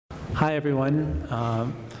Hi, everyone.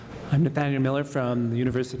 I'm Nathaniel Miller from the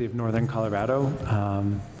University of Northern Colorado,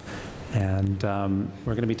 and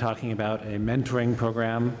we're going to be talking about a mentoring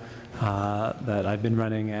program that I've been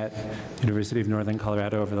running at University of Northern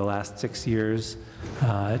Colorado over the last 6 years,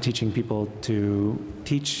 teaching people to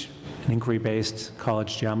teach an inquiry-based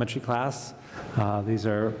college geometry class. These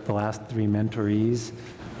are the last 3 mentorees,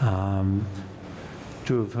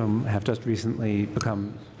 2 of whom have just recently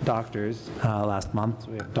become doctors last month.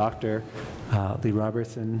 We have Dr.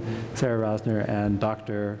 Roberson, Sarah Rozner, and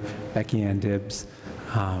Dr. Becky and Dibbs.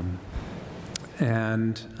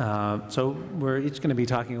 So we're each going to be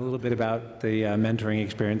talking a little bit about the mentoring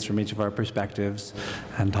experience from each of our perspectives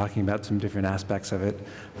and talking about some different aspects of it.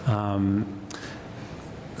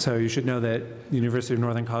 So you should know that the University of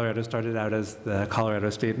Northern Colorado started out as the Colorado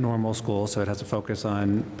State Normal School, so it has a focus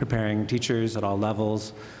on preparing teachers at all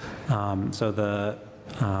levels. So the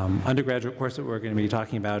undergraduate course that we're going to be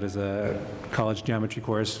talking about is a college geometry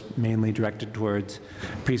course mainly directed towards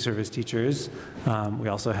pre-service teachers. We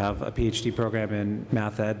also have a PhD program in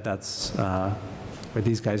math ed. That's where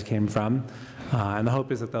these guys came from. And the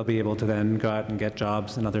hope is that they'll be able to then go out and get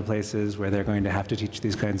jobs in other places where they're going to have to teach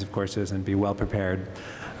these kinds of courses and be well prepared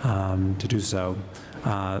to do so.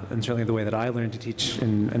 And certainly the way that I learned to teach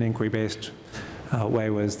in an inquiry-based way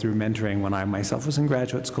was through mentoring when I myself was in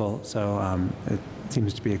graduate school. So it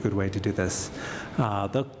seems to be a good way to do this.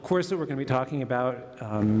 The course that we're going to be talking about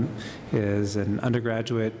is an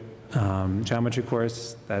undergraduate geometry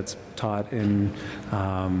course that's taught in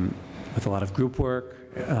with a lot of group work,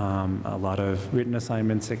 a lot of written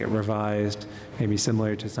assignments that get revised, maybe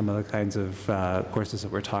similar to some of the kinds of courses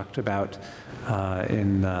that were talked about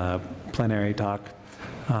in the plenary talk.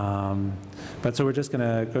 But so we're just going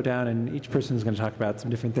to go down and each person is going to talk about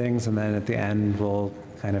some different things, and then at the end we'll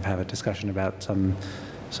kind of have a discussion about some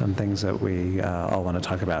things that we all want to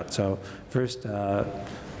talk about. So first,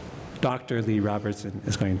 Dr. Lee Roberson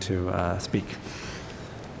is going to speak.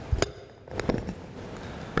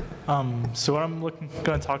 So what I'm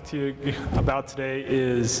going to talk to you about today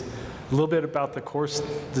is a little bit about the course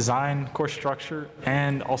design, course structure,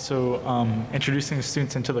 and also introducing the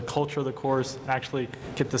students into the culture of the course, and actually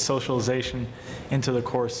get the socialization into the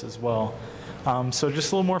course as well. So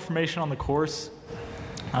just a little more information on the course.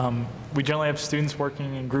 We generally have students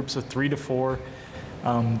working in groups of 3 to 4.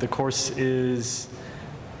 The course is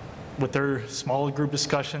with their small group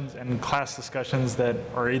discussions and class discussions that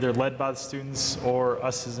are either led by the students or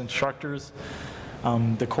us as instructors.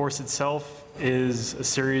 The course itself is a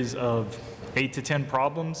series of 8 to 10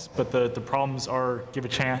 problems, but the problems give a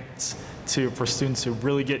chance for students to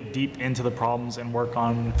really get deep into the problems and work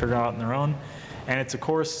on and figure out on their own. And it's a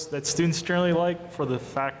course that students generally like for the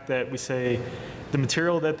fact that we say the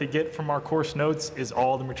material that they get from our course notes is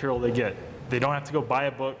all the material they get. They don't have to go buy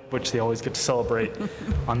a book, which they always get to celebrate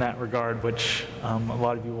on that regard, which a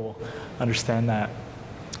lot of you will understand that.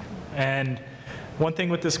 And one thing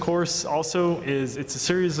with this course also is it's a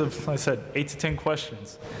series of, like I said, 8 to 10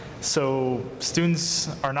 questions. So students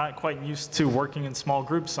are not quite used to working in small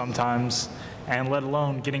groups sometimes, and let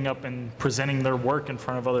alone getting up and presenting their work in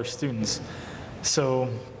front of other students. So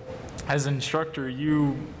as an instructor,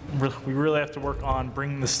 we really have to work on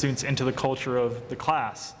bringing the students into the culture of the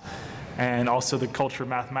class and also the culture of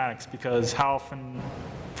mathematics, because how often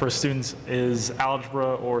for students is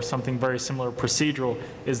algebra or something very similar procedural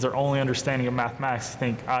is their only understanding of mathematics.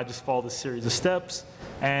 Think, I just follow this series of steps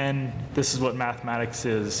and this is what mathematics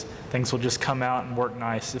is. Things will just come out and work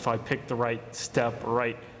nice if I pick the right step or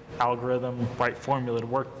right algorithm, right formula to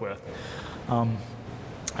work with.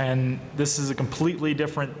 And this is a completely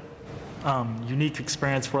different, unique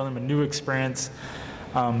experience for them, a new experience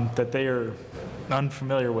that they are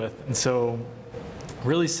unfamiliar with. And so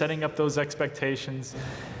really setting up those expectations,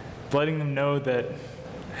 letting them know that,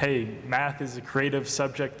 hey, math is a creative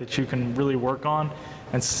subject that you can really work on.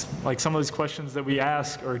 And like some of these questions that we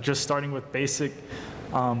ask are just starting with basic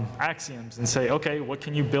axioms and say, okay, what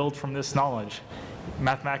can you build from this knowledge?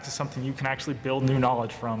 Mathematics is something you can actually build new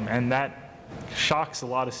knowledge from, and that shocks a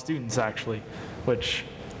lot of students actually, which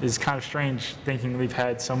is kind of strange thinking we've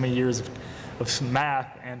had so many years of some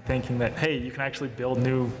math and thinking that, hey, you can actually build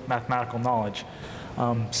new mathematical knowledge.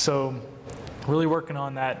 So really working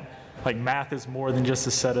on that, like math is more than just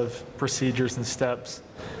a set of procedures and steps,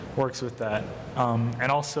 works with that.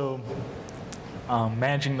 And also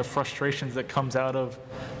managing the frustrations that comes out of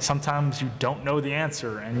sometimes you don't know the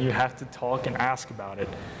answer and you have to talk and ask about it.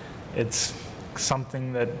 It's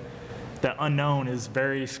something that the unknown is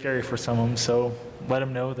very scary for some of them, so let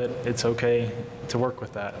them know that it's okay to work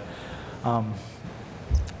with that.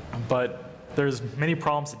 But there's many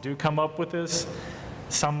problems that do come up with this.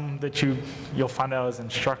 some that you'll find out as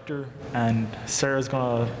instructor, and Sarah's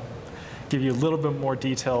going to give you a little bit more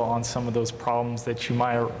detail on some of those problems that you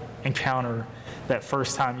might encounter that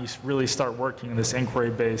first time you really start working in this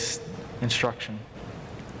inquiry-based instruction.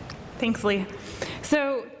 Thanks, Lee.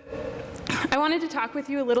 So I wanted to talk with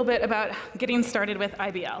you a little bit about getting started with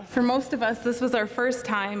IBL. For most of us, this was our first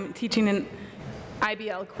time teaching an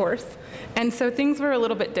IBL course, and so things were a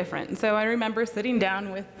little bit different. So I remember sitting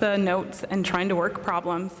down with the notes and trying to work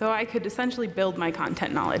problems so I could essentially build my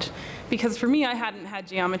content knowledge. Because for me, I hadn't had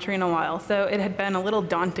geometry in a while, so it had been a little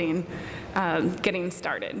daunting getting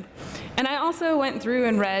started. And I also went through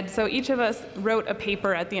and read, so each of us wrote a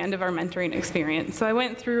paper at the end of our mentoring experience. So I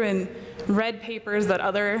went through and read papers that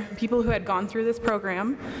other people who had gone through this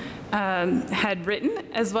program had written,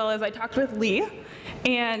 as well as I talked with Lee.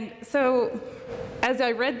 And so as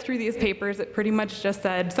I read through these papers, it pretty much just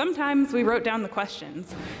said, sometimes we wrote down the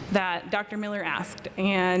questions that Dr. Miller asked,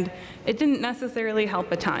 and it didn't necessarily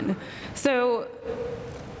help a ton. So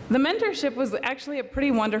the mentorship was actually a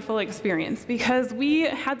pretty wonderful experience because we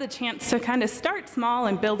had the chance to kind of start small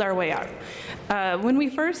and build our way out. When we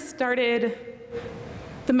first started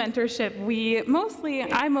the mentorship,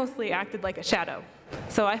 I mostly acted like a shadow.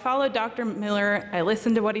 So I followed Dr. Miller, I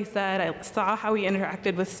listened to what he said, I saw how he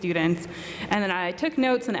interacted with students, and then I took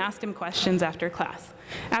notes and asked him questions after class.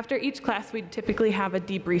 After each class, we'd typically have a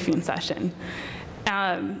debriefing session.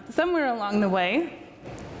 Somewhere along the way,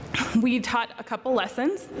 we taught a couple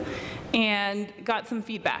lessons and got some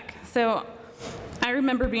feedback. So I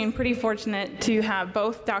remember being pretty fortunate to have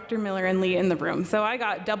both Dr. Miller and Lee in the room. So I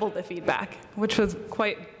got double the feedback, which was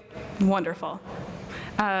quite wonderful.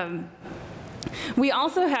 We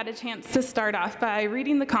also had a chance to start off by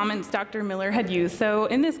reading the comments Dr. Miller had used. So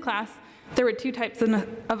in this class, there were two types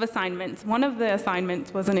of assignments. One of the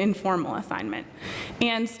assignments was an informal assignment.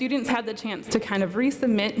 And students had the chance to kind of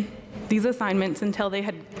resubmit these assignments until they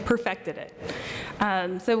had perfected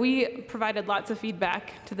it. So we provided lots of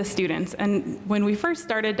feedback to the students. And when we first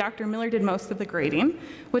started, Dr. Miller did most of the grading,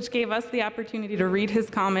 which gave us the opportunity to read his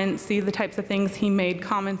comments, see the types of things he made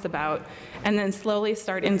comments about, and then slowly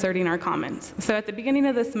start inserting our comments. So at the beginning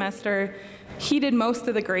of the semester, he did most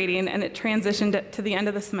of the grading, and it transitioned to the end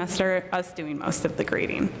of the semester, us doing most of the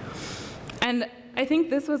grading. And I think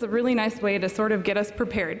this was a really nice way to sort of get us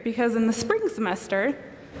prepared, because in the spring semester,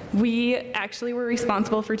 we actually were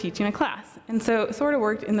responsible for teaching a class. And so it sort of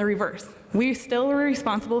worked in the reverse. We still were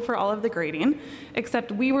responsible for all of the grading,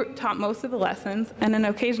 except we taught most of the lessons, and an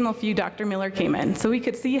occasional few Dr. Miller came in. So we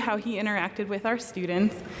could see how he interacted with our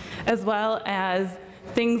students, as well as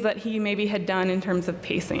things that he maybe had done in terms of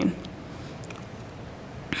pacing.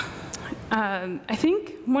 I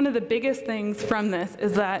think one of the biggest things from this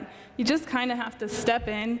is that you just kind of have to step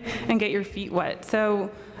in and get your feet wet. So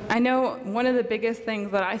I know one of the biggest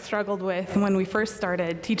things that I struggled with when we first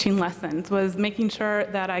started teaching lessons was making sure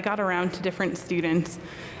that I got around to different students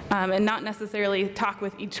and not necessarily talk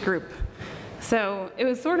with each group. So it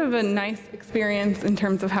was sort of a nice experience in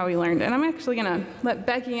terms of how we learned. And I'm actually going to let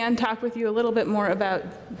Becky Ann talk with you a little bit more about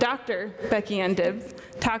Dr. Becky Ann Dibbs,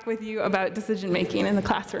 talk with you about decision making in the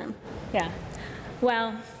classroom. Yeah.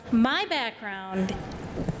 Well, my background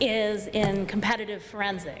is in competitive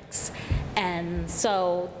forensics. And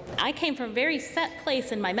so I came from a very set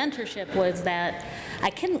place in my mentorship was that I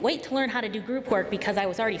couldn't wait to learn how to do group work because I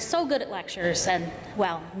was already so good at lectures and,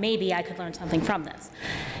 well, maybe I could learn something from this.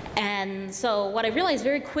 And so what I realized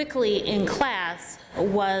very quickly in class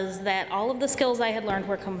was that all of the skills I had learned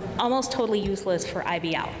were almost totally useless for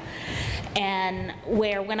IBL. And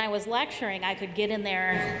where when I was lecturing, I could get in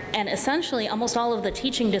there and essentially almost all of the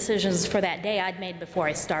teaching decisions for that day I'd made before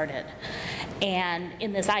I started. And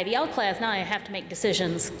in this IBL class, now I have to make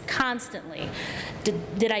decisions constantly.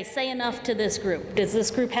 Did I say enough to this group? Does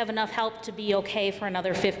this group have enough help to be okay for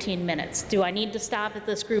another 15 minutes? Do I need to stop at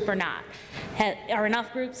this group or not? Are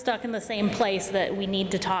enough groups stuck in the same place that we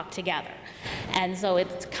need to talk together? And so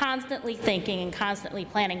it's constantly thinking and constantly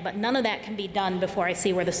planning, but none of that can be done before I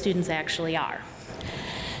see where the students actually are.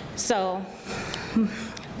 So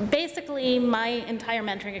basically, my entire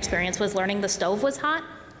mentoring experience was learning the stove was hot.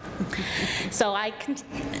 So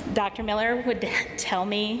Dr. Miller would tell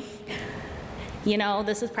me, you know,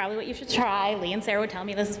 this is probably what you should try. Lee and Sarah would tell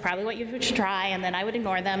me this is probably what you should try, and then I would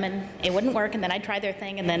ignore them, and it wouldn't work, and then I'd try their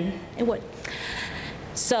thing, and then it would.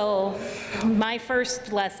 So my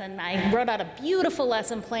first lesson, I wrote out a beautiful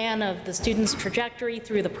lesson plan of the students' trajectory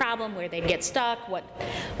through the problem, where they'd get stuck, what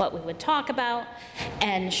we would talk about.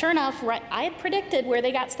 And sure enough, I had predicted where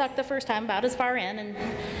they got stuck the first time, about as far in, and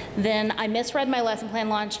then I misread my lesson plan,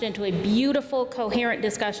 launched into a beautiful, coherent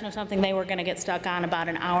discussion of something they were going to get stuck on about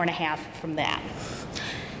an hour and a half from that.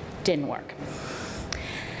 Didn't work.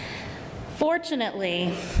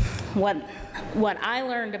 Fortunately, what I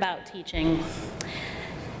learned about teaching,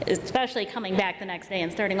 especially coming back the next day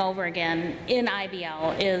and starting over again in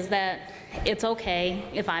IBL, is that it's okay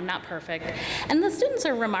if I'm not perfect. And the students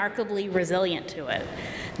are remarkably resilient to it.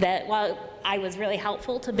 That while I was really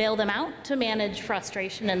helpful to bail them out, to manage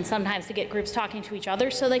frustration and sometimes to get groups talking to each other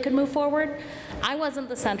so they could move forward, I wasn't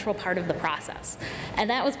the central part of the process. And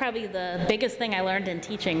that was probably the biggest thing I learned in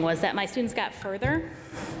teaching, was that my students got further,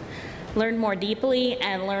 learned more deeply,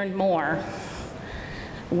 and learned more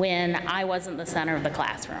when I wasn't the center of the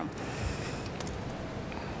classroom.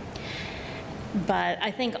 But I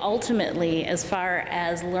think ultimately, as far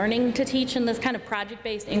as learning to teach in this kind of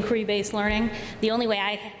project-based, inquiry-based learning, the only way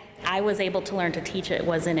I was able to learn to teach it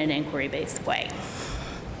was in an inquiry-based way.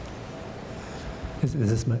 Is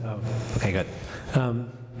this my, oh, okay, good.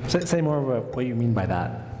 Say more about what you mean by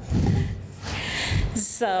that.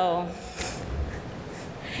 So,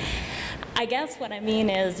 I guess what I mean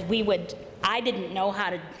is I didn't know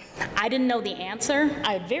the answer.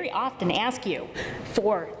 I would very often ask you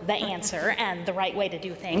for the answer and the right way to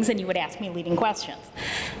do things, and you would ask me leading questions.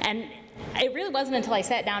 And it really wasn't until I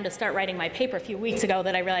sat down to start writing my paper a few weeks ago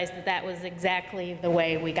that I realized that that was exactly the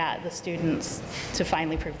way we got the students to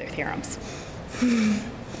finally prove their theorems.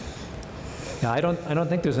 Yeah, I don't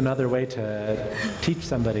think there's another way to teach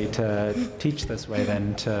somebody to teach this way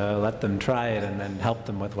than to let them try it and then help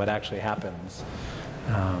them with what actually happens.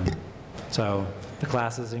 So the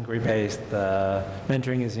class is inquiry-based, the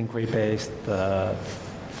mentoring is inquiry-based,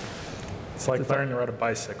 It's like learning to ride a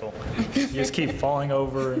bicycle. You just keep falling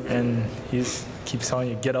over, and he just keeps telling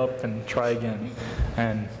you, get up and try again.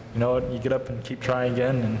 And you know what? You get up and keep trying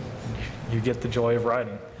again, and you get the joy of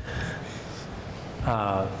riding.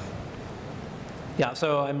 Yeah,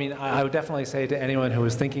 so I mean, I would definitely say to anyone who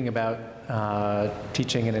is thinking about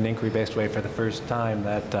teaching in an inquiry-based way for the first time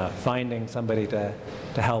that finding somebody to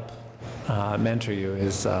help mentor you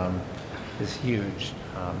is huge.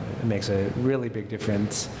 It makes a really big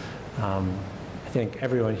difference. I think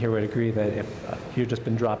everyone here would agree that if you've just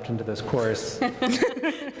been dropped into this course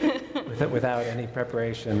without any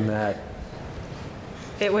preparation, that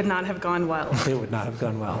It would not have gone well. it would not have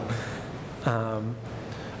gone well.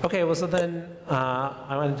 Okay, well, so then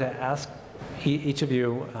I wanted to ask each of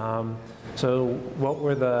you, so what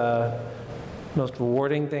were the most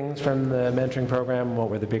rewarding things from the mentoring program? What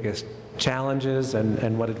were the biggest challenges,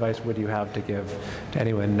 and what advice would you have to give to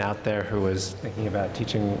anyone out there who is thinking about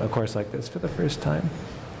teaching a course like this for the first time?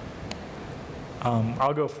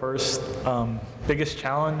 I'll go first. Biggest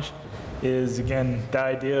challenge is, again, the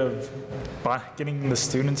idea of getting the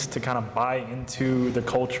students to kind of buy into the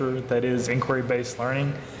culture that is inquiry-based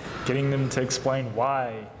learning, getting them to explain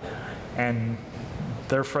why, and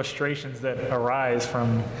their frustrations that arise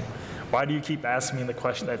from, why do you keep asking me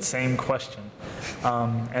that same question?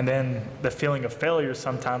 And then the feeling of failure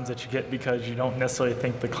sometimes that you get because you don't necessarily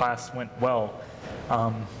think the class went well,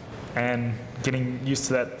 and getting used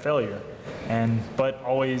to that failure. But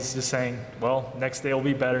always just saying, well, next day will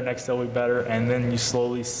be better, next day will be better, and then you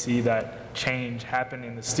slowly see that change happen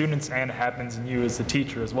in the students, and it happens in you as the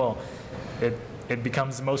teacher as well. It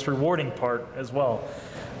becomes the most rewarding part as well.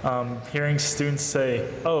 Hearing students say,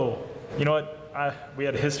 oh, you know what, we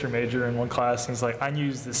had a history major in one class, and he's like, I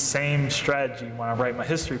use the same strategy when I write my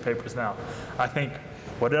history papers now. I think,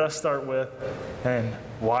 what did I start with, and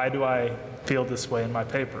why do I feel this way in my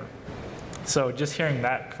paper? So just hearing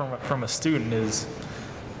that from a student is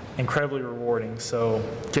incredibly rewarding. So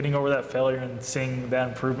getting over that failure and seeing that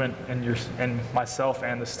improvement in myself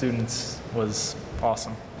and the students was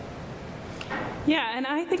awesome. Yeah, and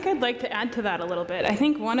I think I'd like to add to that a little bit. I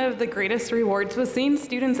think one of the greatest rewards was seeing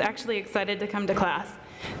students actually excited to come to class.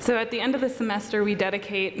 So at the end of the semester, we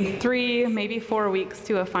dedicate 3, maybe 4 weeks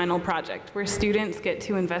to a final project where students get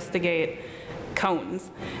to investigate cones,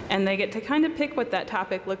 and they get to kind of pick what that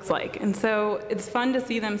topic looks like. And so it's fun to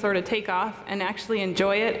see them sort of take off and actually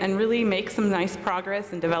enjoy it and really make some nice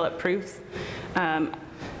progress and develop proofs.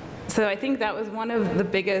 So I think that was one of the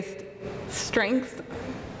biggest strengths.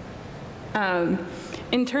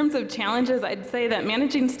 In terms of challenges, I'd say that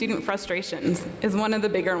managing student frustrations is one of the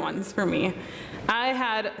bigger ones for me. I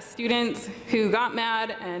had students who got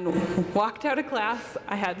mad and walked out of class.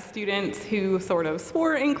 I had students who sort of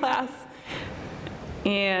swore in class.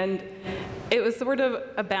 And it was sort of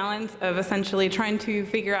a balance of essentially trying to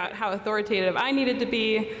figure out how authoritative I needed to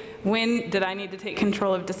be, when did I need to take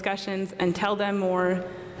control of discussions and tell them more.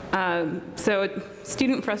 So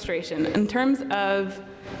student frustration. In terms of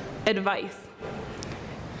advice,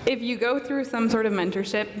 if you go through some sort of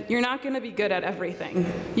mentorship, you're not going to be good at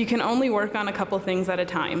everything. You can only work on a couple things at a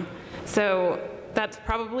time. So that's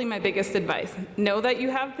probably my biggest advice. Know that you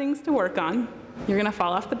have things to work on. You're going to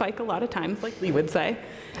fall off the bike a lot of times, like Lee would say.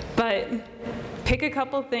 But pick a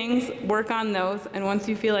couple things, work on those, and once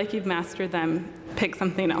you feel like you've mastered them, pick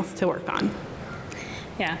something else to work on.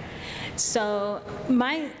 Yeah. So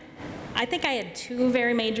I think I had two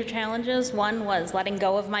very major challenges. One was letting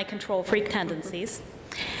go of my control freak tendencies.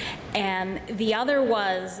 And the other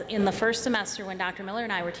was in the first semester when Dr. Miller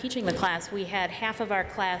and I were teaching the class, we had half of our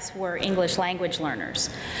class were English language learners.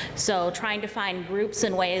 So trying to find groups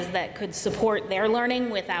and ways that could support their learning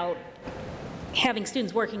without having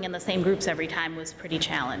students working in the same groups every time was pretty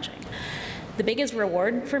challenging. The biggest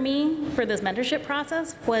reward for me for this mentorship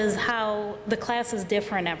process was how the class is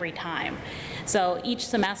different every time. So each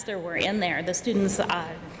semester we're in there, the students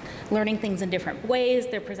learning things in different ways,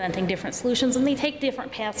 they're presenting different solutions, and they take different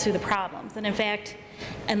paths through the problems. And in fact,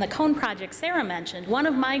 in the cone project Sarah mentioned, one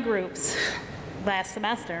of my groups last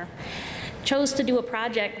semester chose to do a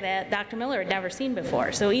project that Dr. Miller had never seen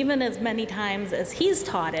before. So even as many times as he's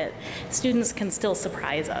taught it, students can still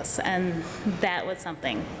surprise us, and that was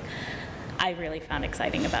something I really found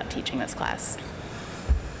exciting about teaching this class.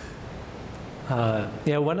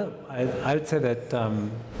 Yeah, I would say that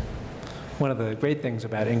one of the great things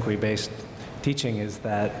about inquiry-based teaching is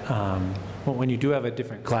that when you do have a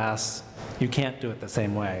different class, you can't do it the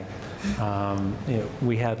same way.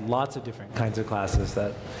 We had lots of different kinds of classes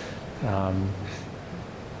that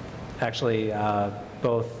actually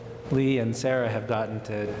both Lee and Sarah have gotten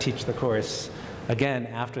to teach the course again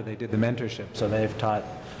after they did the mentorship. So they've taught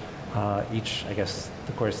each, I guess,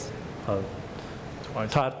 the course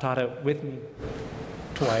taught it with me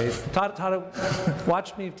twice. Taught it,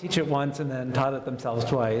 watched me teach it once, and then taught it themselves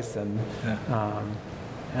twice. And I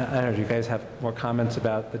don't know, do you guys have more comments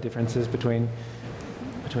about the differences between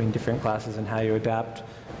different classes and how you adapt?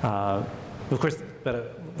 Of course,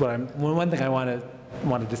 but one thing I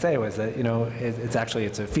wanted to say was that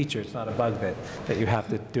it's a feature. It's not a bug that you have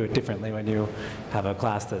to do it differently when you have a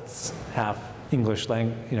class that's half English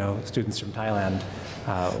students from Thailand,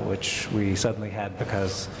 which we suddenly had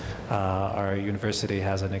because our university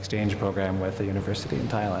has an exchange program with a university in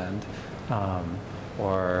Thailand,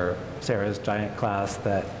 or Sarah's giant class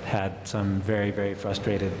that had some very, very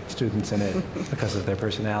frustrated students in it because of their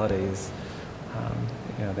personalities.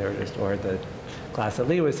 They were just, or the class that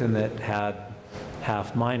Lee was in that had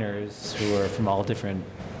half minors who were from all different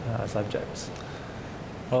subjects.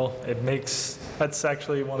 Well, that's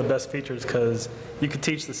actually one of the best features, because you could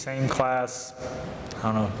teach the same class, I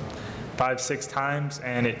don't know, 5-6 times,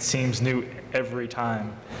 and it seems new every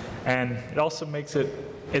time. And it also makes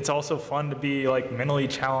it's also fun to be like mentally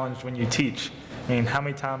challenged when you teach. I mean, how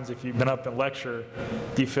many times, if you've been up in lecture,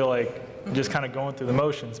 do you feel like you're just kind of going through the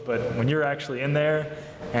motions? But when you're actually in there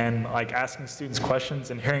and like asking students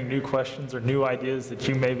questions and hearing new questions or new ideas that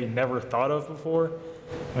you maybe never thought of before,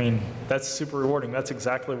 I mean, that's super rewarding. That's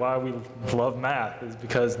exactly why we love math, is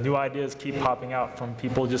because new ideas keep popping out from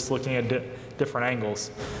people just looking at different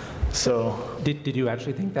angles. So, did you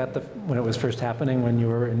actually think that when it was first happening, when you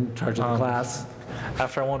were in charge of the class?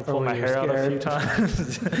 After I wanted to pull my hair out a few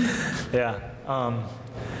times. Yeah.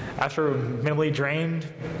 After mentally drained,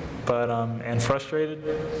 but and frustrated,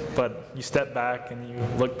 but you step back and you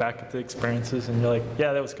look back at the experiences and you're like,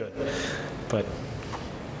 yeah, that was good. But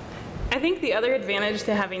I think the other advantage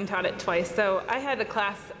to having taught it twice, so I had a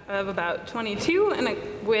class of about 22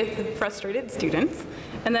 with frustrated students,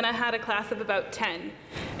 and then I had a class of about 10.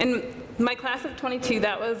 And my class of 22,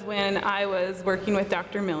 that was when I was working with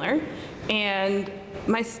Dr. Miller, and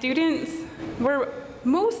my students were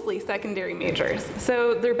mostly secondary majors.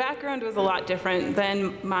 So their background was a lot different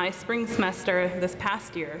than my spring semester this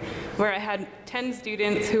past year, where I had 10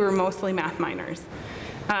 students who were mostly math minors.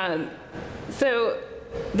 So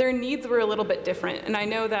their needs were a little bit different, and I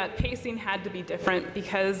know that pacing had to be different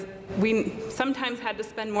because we sometimes had to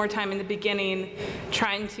spend more time in the beginning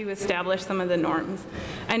trying to establish some of the norms.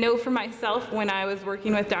 I know for myself, when I was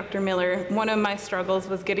working with Dr. Miller, one of my struggles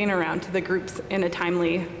was getting around to the groups in a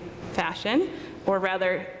timely fashion, or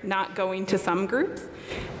rather not going to some groups.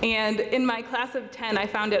 And in my class of 10, I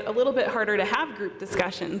found it a little bit harder to have group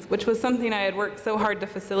discussions, which was something I had worked so hard to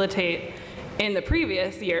facilitate in the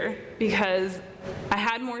previous year because I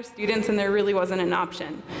had more students and there really wasn't an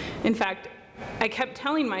option. In fact, I kept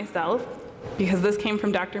telling myself, because this came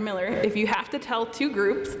from Dr. Miller, if you have to tell 2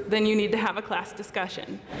 groups, then you need to have a class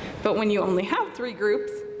discussion. But when you only have 3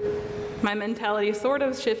 groups, my mentality sort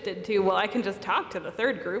of shifted to, well, I can just talk to the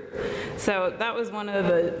 3rd group. So that was one of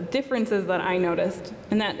the differences that I noticed,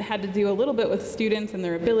 and that had to do a little bit with students and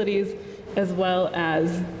their abilities, as well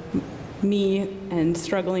as me and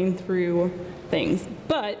struggling through things.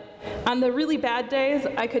 But on the really bad days,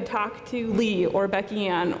 I could talk to Lee or Becky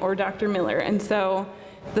Ann or Dr. Miller, and so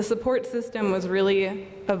the support system was really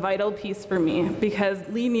a vital piece for me, because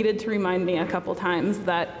Lee needed to remind me a couple times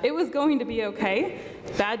that it was going to be okay.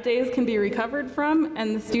 Bad days can be recovered from,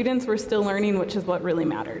 and the students were still learning, which is what really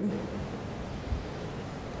mattered.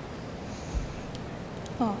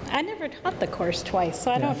 Oh, I never taught the course twice,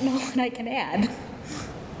 so I don't know what I can add.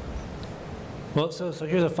 Well, so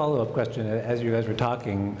here's a follow-up question. As you guys were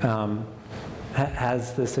talking,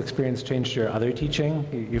 has this experience changed your other teaching?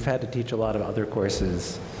 You've had to teach a lot of other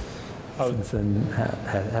courses since then.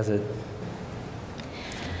 Has it?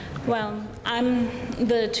 Well,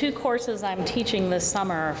 the 2 courses I'm teaching this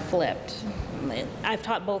summer are flipped. I've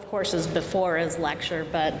taught both courses before as lecture,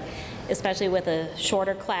 but especially with a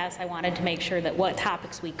shorter class, I wanted to make sure that what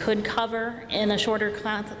topics we could cover in a shorter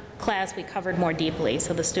class we covered more deeply,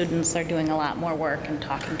 so the students are doing a lot more work and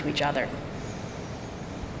talking to each other.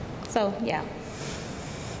 So, yeah.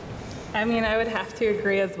 I mean, I would have to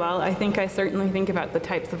agree as well. I think I certainly think about the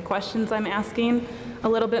types of questions I'm asking a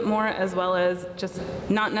little bit more, as well as just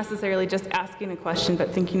not necessarily just asking a question,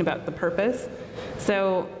 but thinking about the purpose.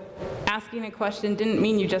 So asking a question didn't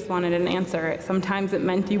mean you just wanted an answer. Sometimes it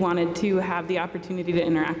meant you wanted to have the opportunity to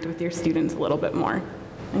interact with your students a little bit more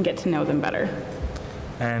and get to know them better.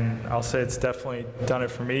 And I'll say it's definitely done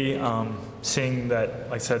it for me, seeing that,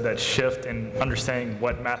 like I said, that shift in understanding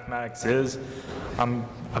what mathematics is.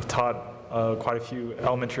 I've taught quite a few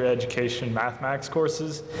elementary education mathematics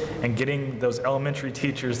courses, and getting those elementary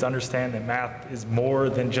teachers to understand that math is more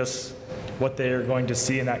than just what they are going to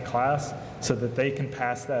see in that class, so that they can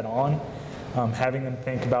pass that on. Having them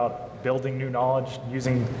think about building new knowledge,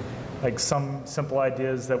 using like some simple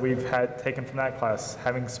ideas that we've had taken from that class,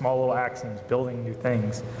 having small little axioms, building new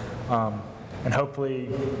things. And hopefully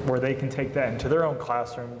where they can take that into their own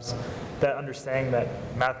classrooms, that understanding that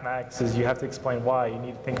mathematics is you have to explain why. You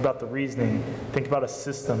need to think about the reasoning, think about a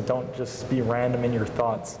system, don't just be random in your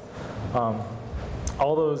thoughts.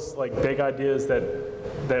 All those like big ideas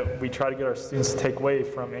that we try to get our students to take away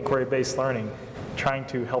from inquiry-based learning, trying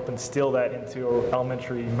to help instill that into our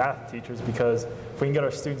elementary math teachers, because if we can get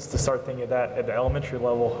our students to start thinking of that at the elementary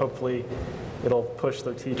level, hopefully it'll push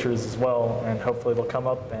their teachers as well, and hopefully they'll come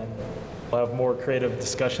up and we'll have more creative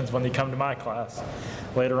discussions when they come to my class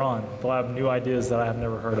later on. They'll have new ideas that I have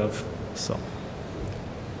never heard of. So.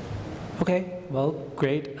 Okay, well,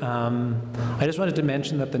 great. I just wanted to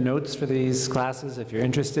mention that the notes for these classes, if you're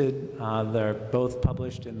interested, they're both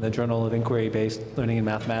published in the Journal of Inquiry-Based Learning in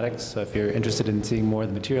Mathematics. So if you're interested in seeing more of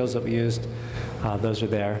the materials that we used, those are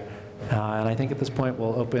there. And I think at this point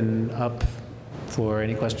we'll open up for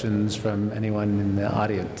any questions from anyone in the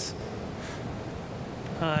audience.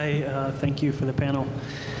 Hi, thank you for the panel.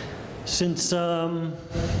 Since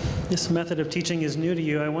this method of teaching is new to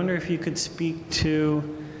you, I wonder if you could speak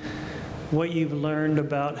to what you've learned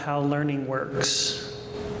about how learning works,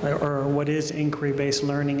 or what is inquiry-based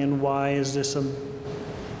learning, and why is this a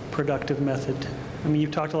productive method? I mean,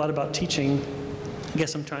 you've talked a lot about teaching. I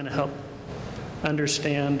guess I'm trying to help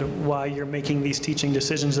understand why you're making these teaching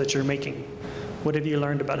decisions that you're making. What have you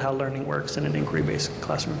learned about how learning works in an inquiry-based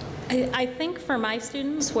classroom? I think for my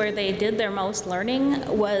students, where they did their most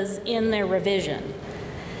learning was in their revision.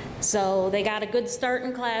 So they got a good start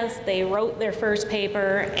in class, they wrote their first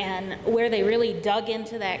paper, and where they really dug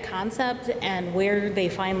into that concept and where they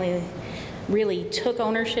finally really took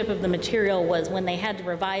ownership of the material was when they had to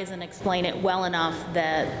revise and explain it well enough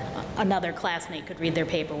that another classmate could read their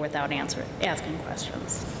paper without asking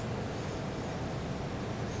questions.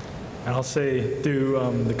 And I'll say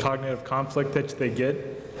through the cognitive conflict that they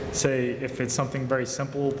get, say if it's something very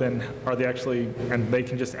simple, then are they actually, and they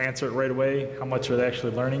can just answer it right away, how much are they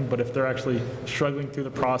actually learning? But if they're actually struggling through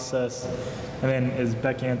the process, and then as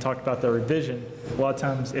Becky Ann talked about their revision, a lot of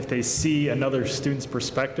times if they see another student's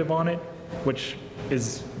perspective on it, which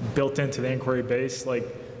is built into the inquiry base, like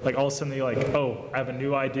all of a sudden they're like, oh, I have a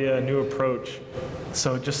new idea, a new approach.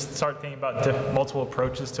 So just start thinking about multiple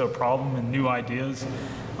approaches to a problem and new ideas.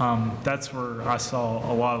 That's where I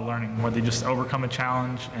saw a lot of learning, where they just overcome a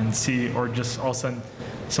challenge and see, or just all of a sudden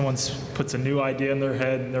someone puts a new idea in their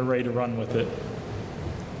head and they're ready to run with it.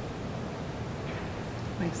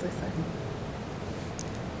 Nicely said.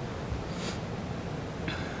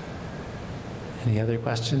 Any other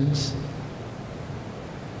questions?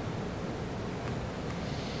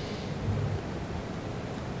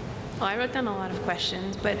 Well, I wrote down a lot of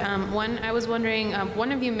questions, but one, I was wondering,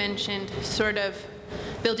 one of you mentioned sort of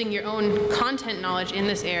building your own content knowledge in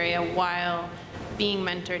this area while being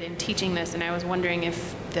mentored and teaching this, and I was wondering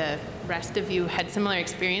if the rest of you had similar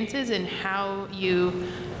experiences and how you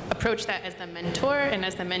approach that as the mentor and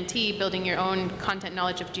as the mentee, building your own content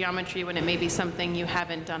knowledge of geometry when it may be something you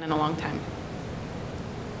haven't done in a long time.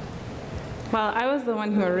 Well, I was the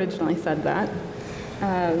one who originally said that.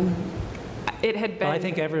 It had been. Well, I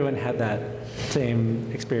think everyone had that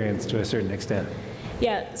same experience to a certain extent.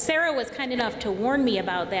 Yeah, Sarah was kind enough to warn me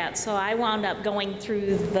about that, so I wound up going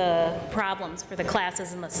through the problems for the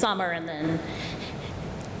classes in the summer and then,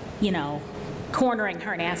 you know, cornering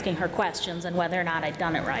her and asking her questions and whether or not I'd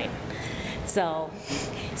done it right. So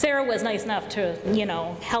Sarah was nice enough to, you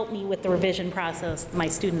know, help me with the revision process my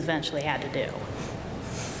students eventually had to do.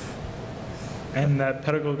 And that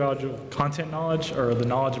pedagogical content knowledge, or the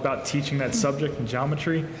knowledge about teaching that subject in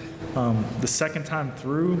geometry, the second time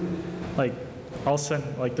through, like, all of a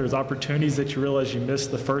sudden, like, there's opportunities that you realize you missed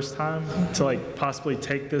the first time to, like, possibly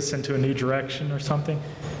take this into a new direction or something.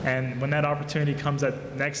 And when that opportunity comes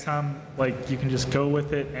that next time, like, you can just go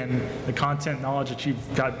with it, and the content knowledge that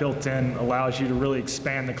you've got built in allows you to really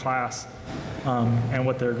expand the class and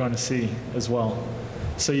what they're going to see as well.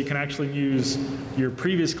 So you can actually use your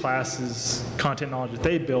previous classes' content knowledge that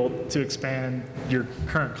they built to expand your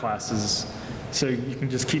current classes. So you can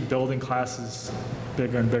just keep building classes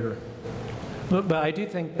bigger and bigger. But I do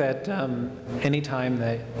think that any time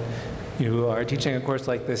that you are teaching a course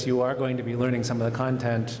like this, you are going to be learning some of the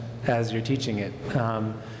content as you're teaching it.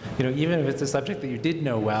 You know, even if it's a subject that you did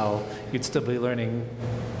know well, you'd still be learning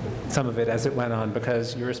some of it as it went on,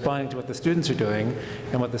 because you're responding to what the students are doing,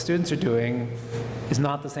 and what the students are doing is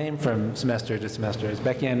not the same from semester to semester. As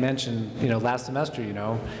Becky Ann mentioned, you know, last semester, you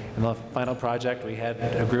know, in the final project, we had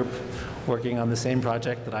a group working on the same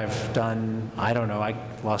project that I've done. I don't know, I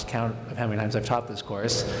lost count of how many times I've taught this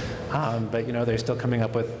course, but you know, they're still coming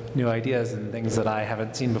up with new ideas and things that I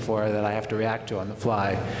haven't seen before that I have to react to on the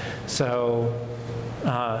fly. So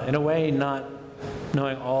in a way, not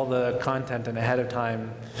knowing all the content and ahead of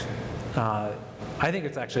time, I think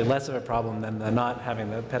it's actually less of a problem than the not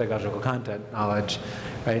having the pedagogical content knowledge,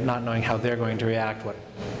 right? Not knowing how they're going to react,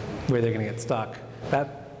 where they're going to get stuck.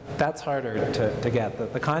 That's harder to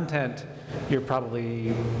get. The content, you're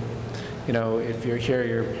probably, you know, if you're here,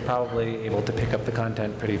 you're probably able to pick up the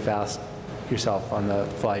content pretty fast yourself on the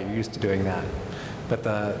fly. You're used to doing that. But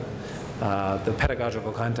the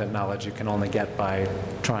pedagogical content knowledge you can only get by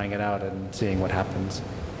trying it out and seeing what happens.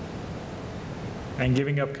 And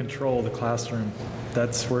giving up control of the classroom,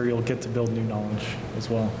 that's where you'll get to build new knowledge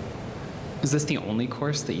as well. Is this the only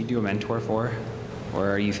course that you do a mentor for, or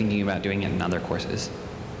are you thinking about doing it in other courses?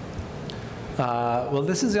 Well,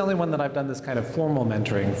 this is the only one that I've done this kind of formal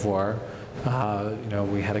mentoring for. You know,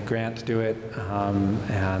 we had a grant to do it,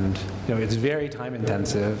 and you know, it's very time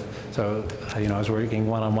intensive. So, you know, I was working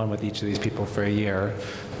one-on-one with each of these people for a year.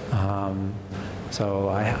 So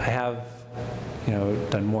I have, you know,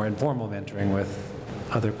 done more informal mentoring with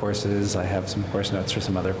other courses. I have some course notes for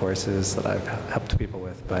some other courses that I've helped people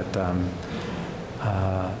with, but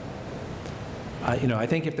you know, I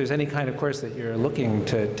think if there's any kind of course that you're looking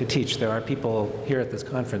to teach, there are people here at this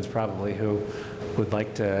conference probably who would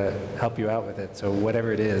like to help you out with it. So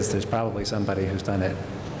whatever it is, there's probably somebody who's done it.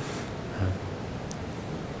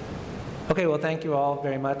 Okay, well, thank you all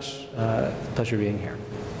very much. It's a pleasure being here.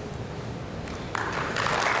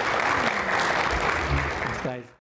 Thanks, guys.